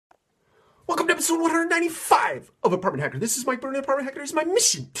Welcome to episode 195 of Apartment Hacker. This is Mike Burnett, Apartment Hacker. It's my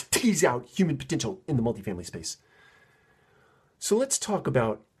mission to tease out human potential in the multifamily space. So let's talk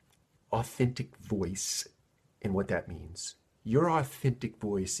about authentic voice and what that means. Your authentic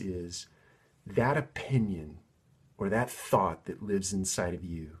voice is that opinion or that thought that lives inside of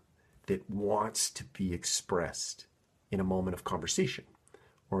you that wants to be expressed in a moment of conversation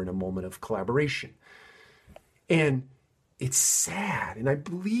or in a moment of collaboration. And it's sad, and I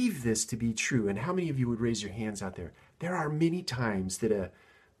believe this to be true. And how many of you would raise your hands out there? There are many times that a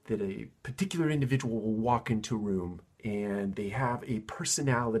particular individual will walk into a room and they have a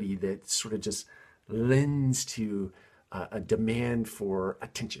personality that sort of just lends to a demand for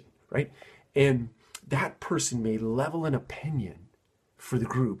attention, right? And that person may level an opinion for the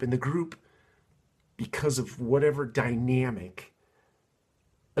group, and the group, because of whatever dynamic,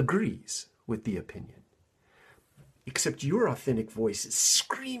 agrees with the opinion. Except your authentic voice is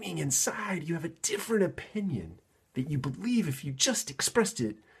screaming inside. You have a different opinion that you believe, if you just expressed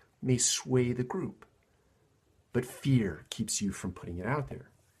it, may sway the group. But fear keeps you from putting it out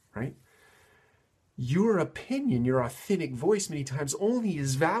there, right? Your opinion, your authentic voice, many times only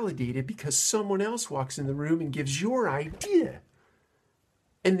is validated because someone else walks in the room and gives your idea.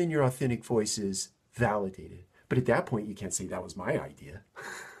 And then your authentic voice is validated. But at that point, you can't say that was my idea.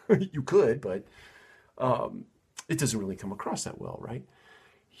 You could, but it doesn't really come across that well, right?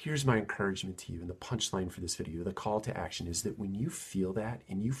 Here's my encouragement to you, and the punchline for this video, the call to action is that when you feel that,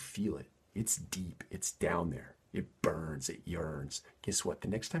 and you feel it, it's deep, it's down there, it burns, it yearns. Guess what? The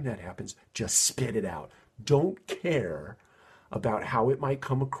next time that happens, just spit it out. Don't care about how it might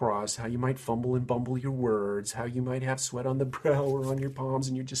come across, how you might fumble and bumble your words, how you might have sweat on the brow or on your palms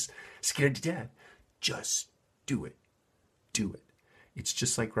and you're just scared to death. Just do it. Do it. It's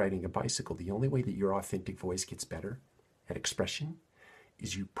just like riding a bicycle. The only way that your authentic voice gets better at expression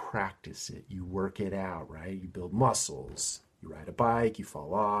is you practice it. You work it out, right? You build muscles. You ride a bike, you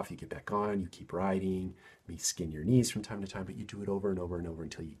fall off, you get back on, you keep riding. You may skin your knees from time to time, but you do it over and over and over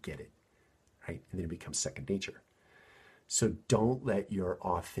until you get it, right? And then it becomes second nature. So don't let your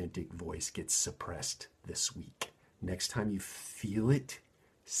authentic voice get suppressed this week. Next time you feel it,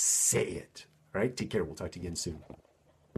 say it, all right? Take care. We'll talk to you again soon.